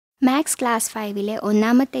Maths class 5-ലെ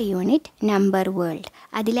ഒന്നാമത്തെ unit number world.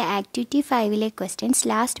 അതിലെ activity 5-ലെ questions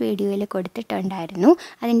last വീഡിയോയിൽ കൊടുത്തിട്ടുണ്ടായിരുന്നു.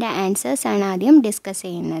 അതിൻ്റെ ആൻസേഴ്സ് ആണ് ആദ്യം ഡിസ്കസ്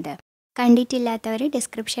ചെയ്യുന്നത്. കണ്ടിട്ടില്ലാത്തവർ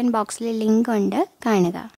ഡിസ്ക്രിപ്ഷൻ ബോക്സിൽ ലിങ്ക് ഉണ്ട്,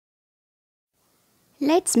 കാണുക.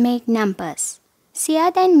 Let's make numbers.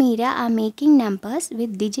 Siyad and Meera are making numbers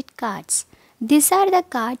with digit cards. These are the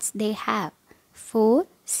cards they have: 4,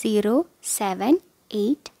 0, 7,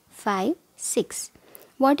 8, 5, 6.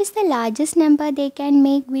 What is the largest number they can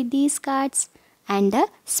make with these cards and the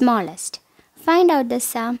smallest? Find out the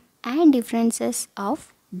sum and differences of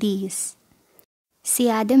these.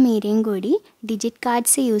 സിയാദും മീരയും കൂടി digit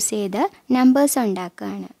cards use ചെയ്ത് numbers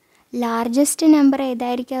ഉണ്ടാക്കുകയാണ്. Largest number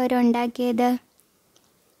ഏതായിരിക്കും അവർ ഉണ്ടാക്കിയത്?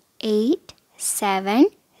 8, 7,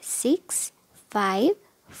 6, 5,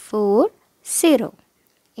 4, 0.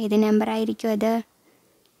 ഏത് number ആയിരിക്കും അത്?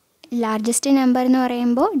 Largest number എന്ന്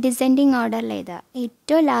പറയുമ്പോൾ ഡിസെൻഡിങ് ഓർഡറിൽ എഴുതുക.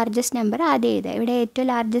 ഏറ്റവും ലാർജസ്റ്റ് നമ്പർ ആദ്യം എഴുതുക. ഇവിടെ ഏറ്റവും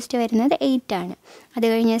ലാർജസ്റ്റ് വരുന്നത് 8 ആണ്. അത്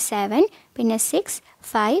കഴിഞ്ഞ് 7, പിന്നെ 6,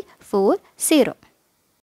 5, 4, 0.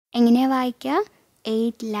 എങ്ങനെയാണ് വായിക്കുക?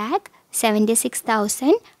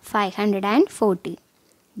 8,76,540.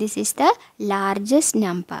 This is the largest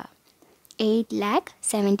number.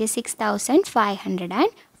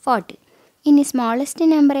 8,76,540. ഇനി സ്മോളസ്റ്റ്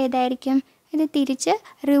നമ്പർ ഏതായിരിക്കും? ഇത് തിരിച്ച്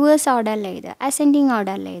റിവേഴ്സ് ഓർഡറിൽ എഴുതുക, അസെൻഡിങ്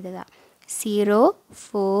ഓർഡറിൽ എഴുതുക. 0,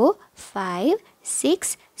 4, 5, 6,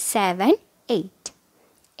 7, 8.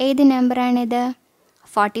 ഏത് നമ്പറാണിത്?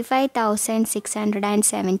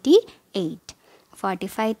 45,678.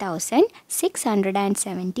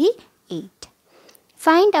 45,678.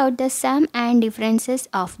 Find out the sum and differences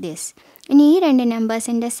of this. ഇനി ഈ രണ്ട്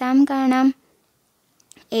നമ്പേഴ്സിൻ്റെ സം കാണാം.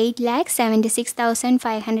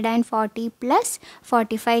 8,76,540 പ്ലസ്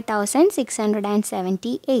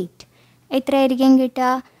 45,678. എത്രയായിരിക്കും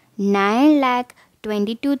കിട്ടുക?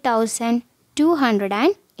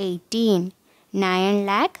 9,22,218.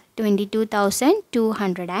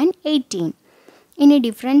 9,22,218. ഇനി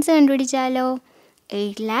ഡിഫറൻസ് കണ്ടുപിടിച്ചാലോ?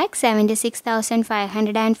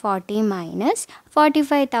 8,76,540 മൈനസ്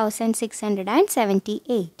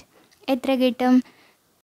 45,678. എത്ര കിട്ടും?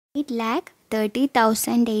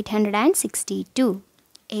 8,30,862.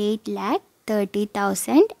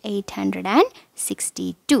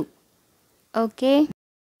 8,30,862. Okay.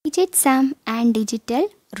 Digit sum and digital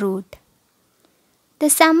root. The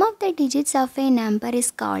sum of the digits of a number is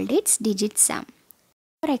called its digit sum.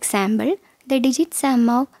 For example, the digit sum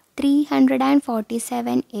of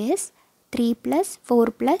 347 is 3 plus 4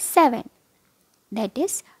 plus 7. That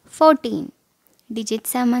is 14. Digit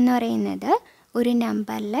sum എന്ന് പറയുന്നത് ഒരു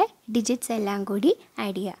നമ്പറിലെ digits എല്ലാം കൂടി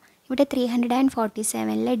add ചെയ്യുക. ഇവിടെ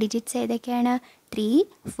 347-ലെ digits ഏതൊക്കെയാണ്? 3,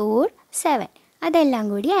 4, 7. അതെല്ലാം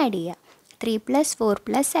കൂടി ആഡ് ചെയ്യുക. 3 plus 4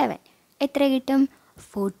 plus 7. എത്ര കിട്ടും?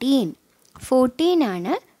 14. 14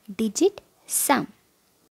 ആണ് digit some.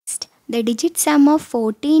 The digit some of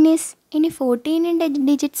 14 is, ഇനി 14-ൻ്റെ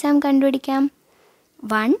ഡിജിറ്റ് സം കണ്ടുപിടിക്കാം.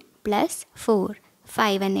 1 plus 4,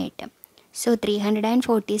 5 എന്ന് കിട്ടും. സോ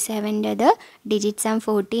 347-ൻ്റെത് ഡിജിറ്റ് സം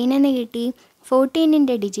 14 എന്ന് കിട്ടി.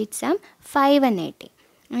 14-ൻ്റെ ഡിജിറ്റ് സം 5 എന്ന് കിട്ടി.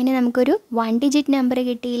 അങ്ങനെ നമുക്കൊരു 1 ഡിജിറ്റ് നമ്പർ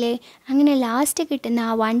കിട്ടിയില്ലേ? അങ്ങനെ ലാസ്റ്റ് കിട്ടുന്ന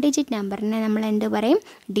ആ 1 ഡിജിറ്റ് നമ്പറിനെ നമ്മൾ എന്ത് പറയും?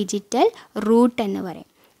 ഡിജിറ്റൽ റൂട്ട് എന്ന് പറയും.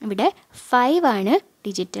 ഇവിടെ 5 ആണ്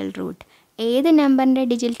ഡിജിറ്റൽ റൂട്ട്. ഏത് നമ്പറിൻ്റെ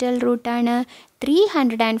ഡിജിറ്റൽ റൂട്ടാണ്?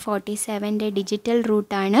 347-ൻ്റെ ഡിജിറ്റൽ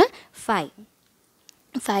റൂട്ടാണ് 5.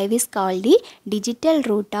 5 is called the digital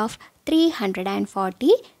root of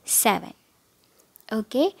 347.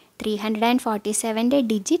 Okay, 347-ൻ്റെ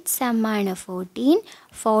digit some ആണ് 14.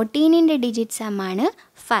 14-ൻ്റെ ഡിജിറ്റ് സം ആണ്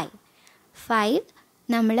 5. 5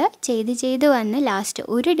 നമ്മൾ ചെയ്ത് വന്ന് ലാസ്റ്റ്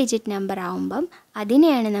ഒരു ഡിജിറ്റ് നമ്പർ ആവുമ്പം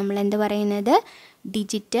അതിനെയാണ് നമ്മൾ എന്ത് പറയുന്നത്?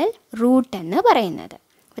 ഡിജിറ്റൽ റൂട്ട് എന്ന് പറയുന്നത്.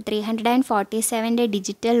 അപ്പോൾ 347-ൻ്റെ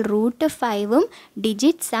ഡിജിറ്റൽ റൂട്ട് 5-ഉം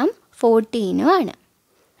ഡിജിറ്റ് സം 14-ഉം ആണ്.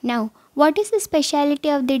 Now what is the speciality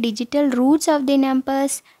of the digital roots of the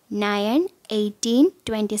numbers? 9, 18,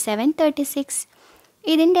 27, 36.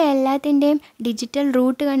 ഇതിൻ്റെ എല്ലാത്തിൻ്റെയും ഡിജിറ്റൽ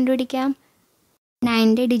റൂട്ട് കണ്ടുപിടിക്കാം.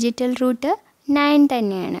 9-ൻ്റെ ഡിജിറ്റൽ റൂട്ട് 9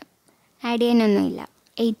 തന്നെയാണ്, ആഡ് ചെയ്യാനൊന്നുമില്ല.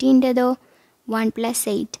 18-ൻ്റെതോ 1 +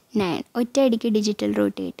 8, 9. ഒറ്റയടിക്ക് ഡിജിറ്റൽ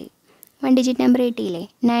റൂട്ട് കിട്ടി. 1 ഡിജിറ്റ് നമ്പർ കിട്ടിയില്ലേ?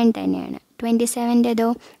 9 തന്നെയാണ്. 27-ൻ്റെതോ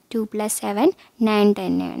 2 + 7, 9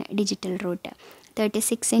 തന്നെയാണ് ഡിജിറ്റൽ റൂട്ട്.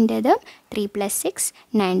 36-ൻ്റെത് 3 + 6,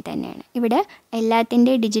 9 തന്നെയാണ്. ഇവിടെ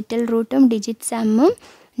എല്ലാത്തിൻ്റെ ഡിജിറ്റൽ റൂട്ടും ഡിജിറ്റ് സമ്മും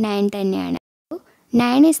 9 തന്നെയാണ്.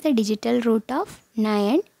 9 is the digital root of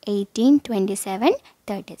 9, 18, 27,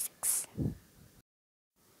 36.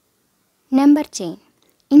 Number chain.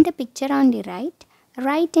 In the picture on the right,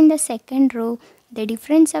 write in the second row the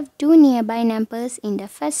difference of two nearby numbers in the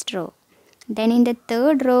first row. Then in the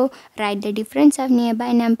third row, write the difference of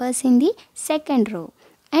nearby numbers in the second row.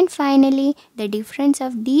 And finally, the difference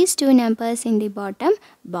of these two numbers in the bottom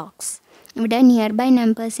box. ഇവിടെ nearby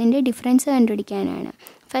നമ്പേഴ്സിൻ്റെ difference കണ്ടുപിടിക്കാനാണ്.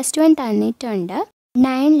 First one തന്നിട്ടുണ്ട്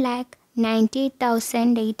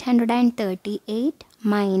 9,98,838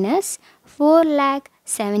 minus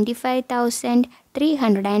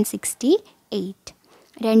 4,75,368.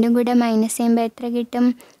 രണ്ടും കൂടെ minus ചെയ്യുമ്പോൾ എത്ര കിട്ടും?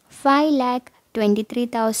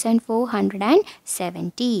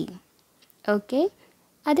 5,23,470. Okay,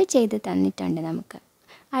 അത് ചെയ്ത് തന്നിട്ടുണ്ട് നമുക്ക്.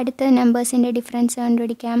 അടുത്ത നമ്പേഴ്സിൻ്റെ ഡിഫറൻസ്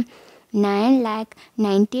കണ്ടുപിടിക്കാം.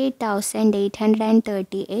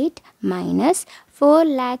 9,98,838 മൈനസ്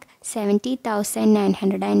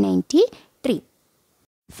 4,70,993.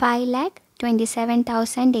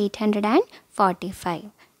 5,27,845.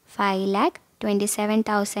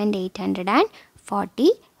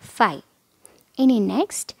 5,27,845. ഇനി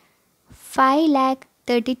നെക്സ്റ്റ്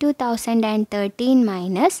 5,32,013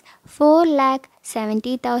 മൈനസ്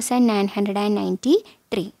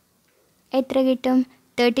 4,70,993. എത്ര കിട്ടും?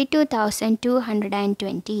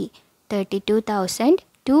 32,220.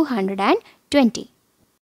 32,220.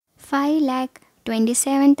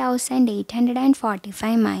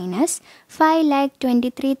 5,27,845 മൈനസ്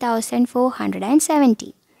 5,23,470.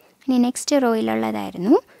 ഇനി നെക്സ്റ്റ്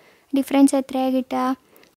റോയിലുള്ളതായിരുന്നു. ഡിഫറൻസ് എത്രയാണ് കിട്ടുക?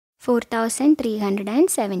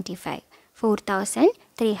 4,375.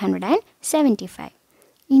 4,375.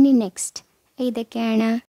 ഇനി നെക്സ്റ്റ് ഇതൊക്കെയാണ്.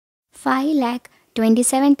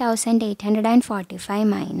 5,27,845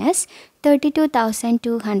 മൈനസ്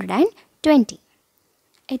 32,220.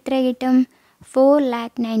 എത്ര കിട്ടും?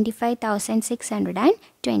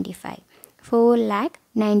 4,95,625.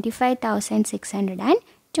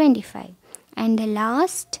 4,95,625. And the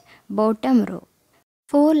last bottom row,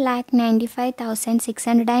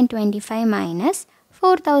 4,95,625 minus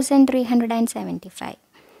 4,375.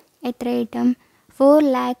 എത്ര കിട്ടും?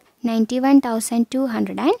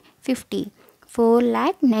 4,91,250.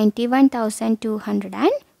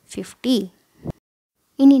 4,91,250.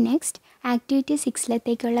 ഇനി നെക്സ്റ്റ് ആക്ടിവിറ്റി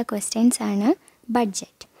 6ലേക്കുള്ള ക്വസ്റ്റ്യൻസ് ആണ്.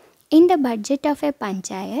 Budget. In the budget of A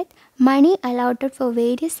panchayat, money allotted for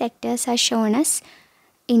various sectors are shown us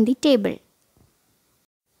in the table.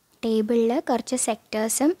 ടേബിളിൽ കുറച്ച്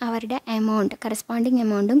സെക്ടേഴ്സും അവരുടെ എമൗണ്ട്, കറസ്പോണ്ടിങ്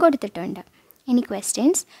എമൗണ്ടും കൊടുത്തിട്ടുണ്ട്. ഇനി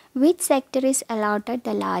questions: which sector is allotted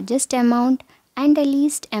the largest amount and the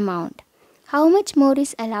least amount? How much more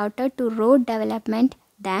is allotted to road development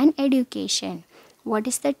than education? What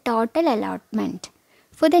is the total allotment?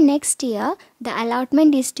 For the next year, the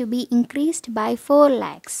allotment is to be increased by 4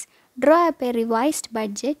 lakhs. Draw up a revised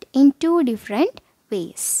budget in 2 different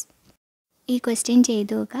ways. ഈ question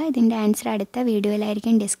ചെയ്തു നോക്കുക. ഇതിൻ്റെ answer അടുത്ത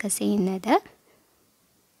വീഡിയോയിലായിരിക്കും discuss ചെയ്യുന്നത്.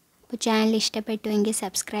 അപ്പോൾ channel ഇഷ്ടപ്പെട്ടുവെങ്കിൽ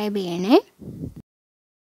subscribe ചെയ്യണേ.